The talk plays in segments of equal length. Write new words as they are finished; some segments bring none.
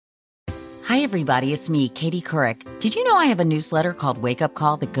Hi, everybody. It's me, Katie Couric. Did you know I have a newsletter called Wake Up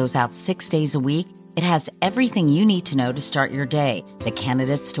Call that goes out 6 days a week? It has everything you need to know to start your day, the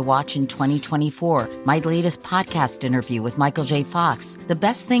candidates to watch in 2024, my latest podcast interview with Michael J. Fox, the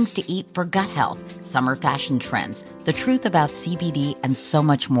best things to eat for gut health, summer fashion trends, the truth about CBD, and so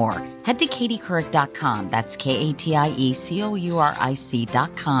much more. Head to katiecouric.com, that's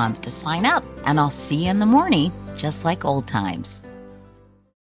KATIECOURIC.com to sign up, and I'll see you in the morning, just like old times.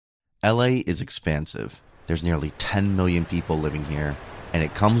 LA is expansive. There's nearly 10 million people living here, and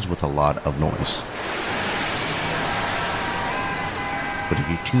it comes with a lot of noise. But if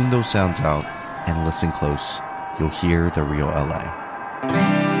you tune those sounds out and listen close, you'll hear the real LA.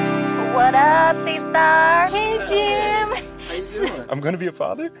 What up, C-Star? Hey, Jim. How you doing? I'm going to be a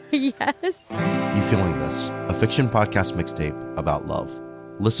father? Yes. You Feeling This, a fiction podcast mixtape about love.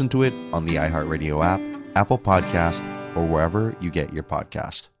 Listen to it on the iHeartRadio app, Apple Podcast, or wherever you get your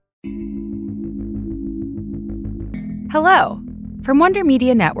podcast. Hello. From Wonder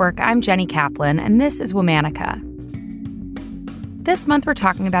Media Network, I'm Jenny Kaplan, and this is Womanica. This month we're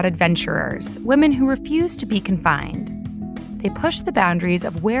talking about adventurers, women who refuse to be confined. They push the boundaries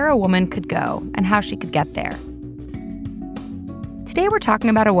of where a woman could go and how she could get there. Today we're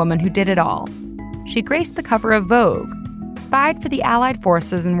talking about a woman who did it all. She graced the cover of Vogue, spied for the Allied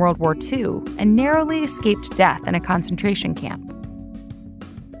forces in World War II, and narrowly escaped death in a concentration camp.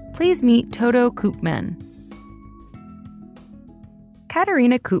 Please meet Toto Koopman.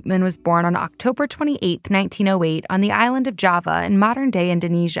 Katerina Koopman was born on October 28, 1908, on the island of Java in modern-day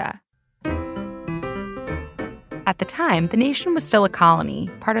Indonesia. At the time, the nation was still a colony,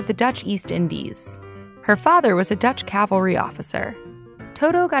 part of the Dutch East Indies. Her father was a Dutch cavalry officer.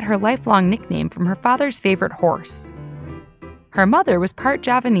 Toto got her lifelong nickname from her father's favorite horse. Her mother was part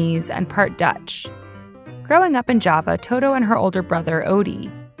Javanese and part Dutch. Growing up in Java, Toto and her older brother,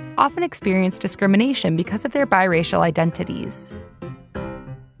 Odie, often experienced discrimination because of their biracial identities.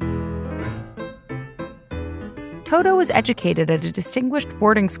 Toto was educated at a distinguished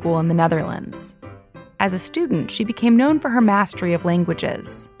boarding school in the Netherlands. As a student, she became known for her mastery of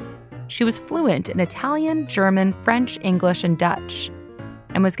languages. She was fluent in Italian, German, French, English, and Dutch,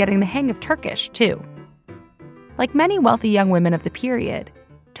 and was getting the hang of Turkish, too. Like many wealthy young women of the period,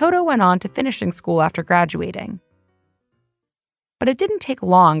 Toto went on to finishing school after graduating. But it didn't take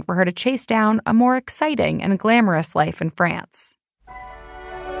long for her to chase down a more exciting and glamorous life in France.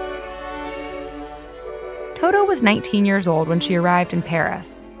 Toto was 19 years old when she arrived in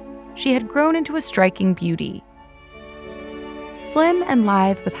Paris. She had grown into a striking beauty. Slim and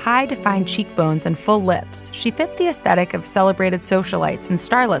lithe with high-defined cheekbones and full lips, she fit the aesthetic of celebrated socialites and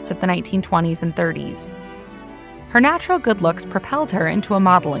starlets of the 1920s and 30s. Her natural good looks propelled her into a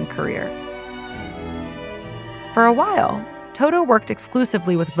modeling career. For a while, Toto worked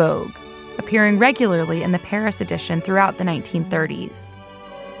exclusively with Vogue, appearing regularly in the Paris edition throughout the 1930s.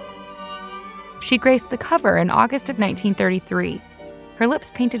 She graced the cover in August of 1933, her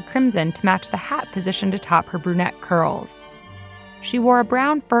lips painted crimson to match the hat positioned atop her brunette curls. She wore a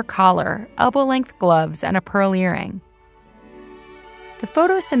brown fur collar, elbow-length gloves, and a pearl earring. The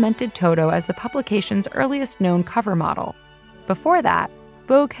photo cemented Toto as the publication's earliest known cover model. Before that,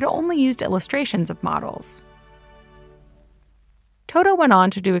 Vogue had only used illustrations of models. Toto went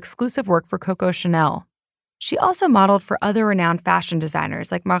on to do exclusive work for Coco Chanel. She also modeled for other renowned fashion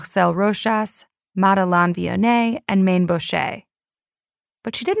designers like Marcel Rochas, Madeleine Vionnet, and Maine Bochet.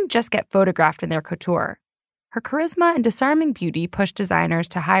 But she didn't just get photographed in their couture. Her charisma and disarming beauty pushed designers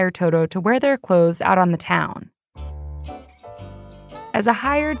to hire Toto to wear their clothes out on the town. As a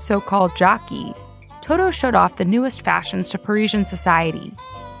hired so-called jockey, Toto showed off the newest fashions to Parisian society,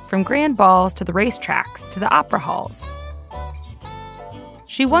 from grand balls to the racetracks to the opera halls.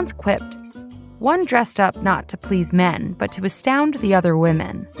 She once quipped, "One dressed up not to please men, but to astound the other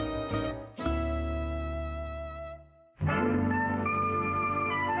women."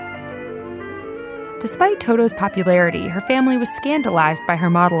 Despite Toto's popularity, her family was scandalized by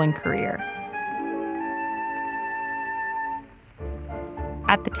her modeling career.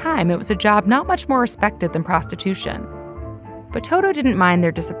 At the time, it was a job not much more respected than prostitution. But Toto didn't mind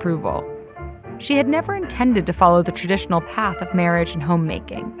their disapproval. She had never intended to follow the traditional path of marriage and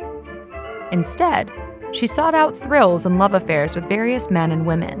homemaking. Instead, she sought out thrills and love affairs with various men and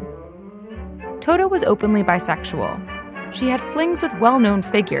women. Toto was openly bisexual. She had flings with well-known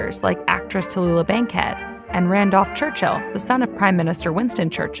figures like actress Tallulah Bankhead and Randolph Churchill, the son of Prime Minister Winston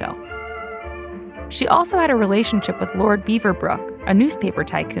Churchill. She also had a relationship with Lord Beaverbrook, a newspaper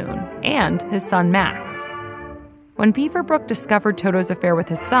tycoon, and his son Max. When Beaverbrook discovered Toto's affair with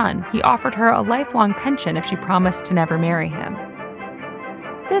his son, he offered her a lifelong pension if she promised to never marry him.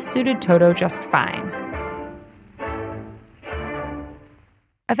 This suited Toto just fine.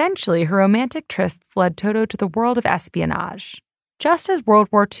 Eventually, her romantic trysts led Toto to the world of espionage, just as World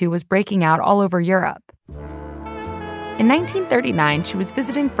War II was breaking out all over Europe. In 1939, she was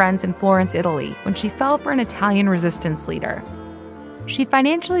visiting friends in Florence, Italy, when she fell for an Italian resistance leader. She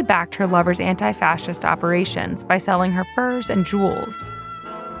financially backed her lover's anti-fascist operations by selling her furs and jewels.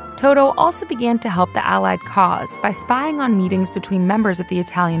 Toto also began to help the Allied cause by spying on meetings between members of the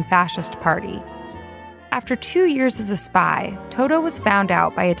Italian Fascist Party. After 2 years as a spy, Toto was found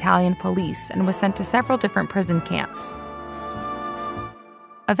out by Italian police and was sent to several different prison camps.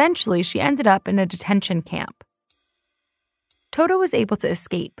 Eventually, she ended up in a detention camp. Toto was able to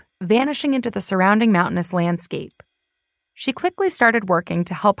escape, vanishing into the surrounding mountainous landscape. She quickly started working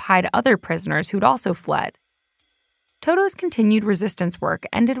to help hide other prisoners who'd also fled. Toto's continued resistance work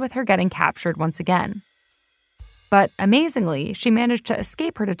ended with her getting captured once again. But amazingly, she managed to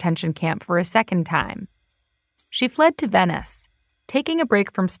escape her detention camp for a second time. She fled to Venice, taking a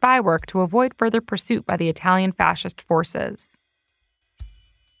break from spy work to avoid further pursuit by the Italian fascist forces.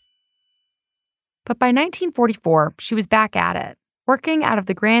 But by 1944, she was back at it, working out of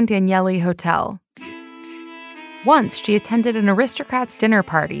the Grand Daniele Hotel. Once, she attended an aristocrat's dinner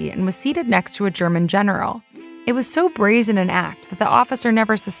party and was seated next to a German general. It was so brazen an act that the officer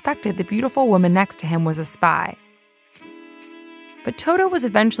never suspected the beautiful woman next to him was a spy. But Toto was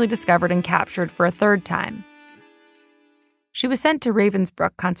eventually discovered and captured for a third time. She was sent to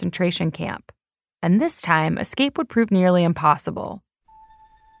Ravensbrück concentration camp, and this time, escape would prove nearly impossible.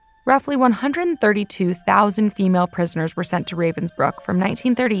 Roughly 132,000 female prisoners were sent to Ravensbrück from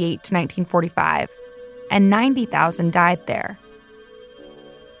 1938 to 1945, and 90,000 died there.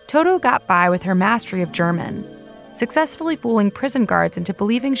 Toto got by with her mastery of German, successfully fooling prison guards into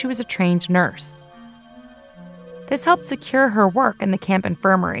believing she was a trained nurse. This helped secure her work in the camp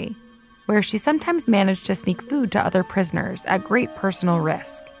infirmary, where she sometimes managed to sneak food to other prisoners at great personal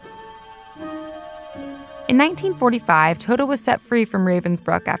risk. In 1945, Toto was set free from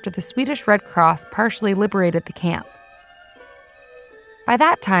Ravensbrück after the Swedish Red Cross partially liberated the camp. By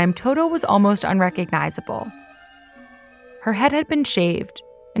that time, Toto was almost unrecognizable. Her head had been shaved,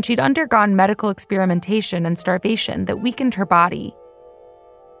 and she'd undergone medical experimentation and starvation that weakened her body.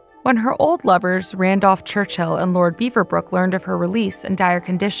 When her old lovers, Randolph Churchill and Lord Beaverbrook, learned of her release and dire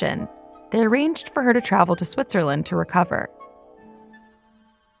condition, they arranged for her to travel to Switzerland to recover.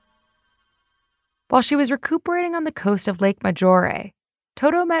 While she was recuperating on the coast of Lake Maggiore,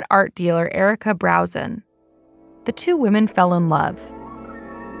 Toto met art dealer Erika Brausen. The two women fell in love.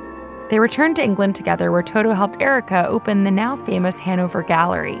 They returned to England together, where Toto helped Erika open the now famous Hanover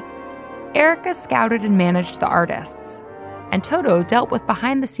Gallery. Erika scouted and managed the artists, and Toto dealt with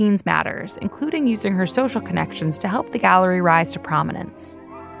behind-the-scenes matters, including using her social connections to help the gallery rise to prominence.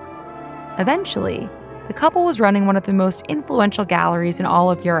 Eventually, the couple was running one of the most influential galleries in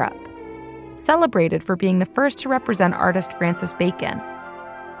all of Europe, celebrated for being the first to represent artist Francis Bacon.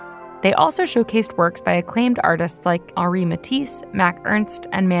 They also showcased works by acclaimed artists like Henri Matisse, Max Ernst,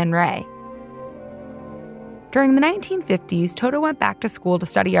 and Man Ray. During the 1950s, Toto went back to school to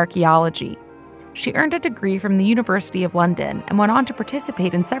study archaeology. She earned a degree from the University of London and went on to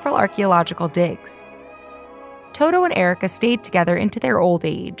participate in several archaeological digs. Toto and Erika stayed together into their old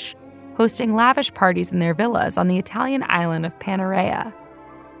age, hosting lavish parties in their villas on the Italian island of Panarea.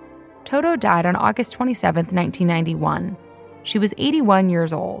 Toto died on August 27, 1991. She was 81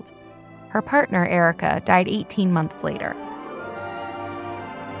 years old. Her partner, Erika, died 18 months later.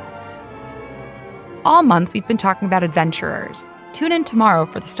 All month, we've been talking about adventurers. Tune in tomorrow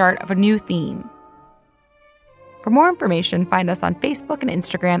for the start of a new theme. For more information, find us on Facebook and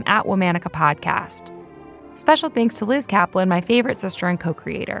Instagram at Womanica Podcast. Special thanks to Liz Kaplan, my favorite sister and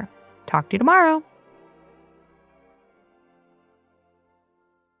co-creator. Talk to you tomorrow.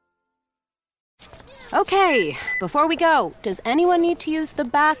 Okay, before we go, does anyone need to use the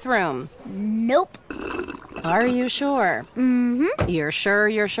bathroom? Nope. Are you sure? Mm-hmm. You're sure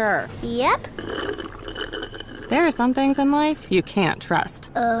you're sure? Yep. There are some things in life you can't trust.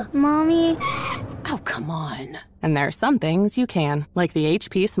 Mommy? Oh, come on. And there are some things you can, like the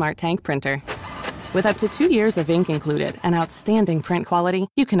HP Smart Tank printer. With up to 2 years of ink included and outstanding print quality,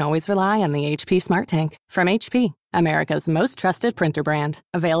 you can always rely on the HP Smart Tank. From HP, America's most trusted printer brand.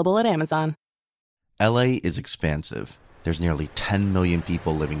 Available at Amazon. LA is expansive. There's nearly 10 million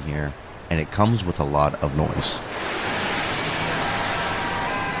people living here, and it comes with a lot of noise.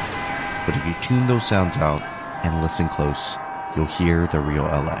 But if you tune those sounds out and listen close, you'll hear the real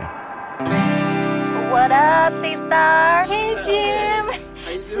LA. What up, C-Star? Hey, Jim.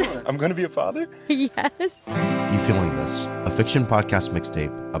 I'm going to be a father? Yes. You Feeling This, a fiction podcast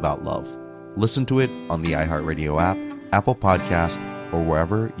mixtape about love. Listen to it on the iHeartRadio app, Apple Podcast, or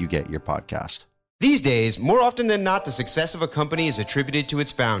wherever you get your podcast. These days, more often than not, the success of a company is attributed to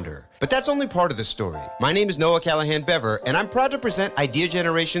its founder. But that's only part of the story. My name is Noah Callahan Bever, and I'm proud to present Idea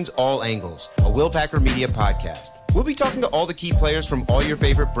Generation's All Angles, a Will Packer Media podcast. We'll be talking to all the key players from all your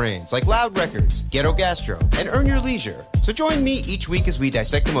favorite brands, like Loud Records, Ghetto Gastro, and Earn Your Leisure. So join me each week as we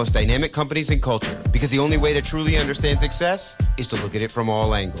dissect the most dynamic companies in culture, because the only way to truly understand success is to look at it from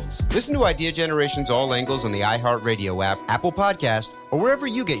all angles. Listen to Idea Generation's All Angles on the iHeartRadio app, Apple Podcast, or wherever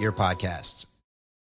you get your podcasts.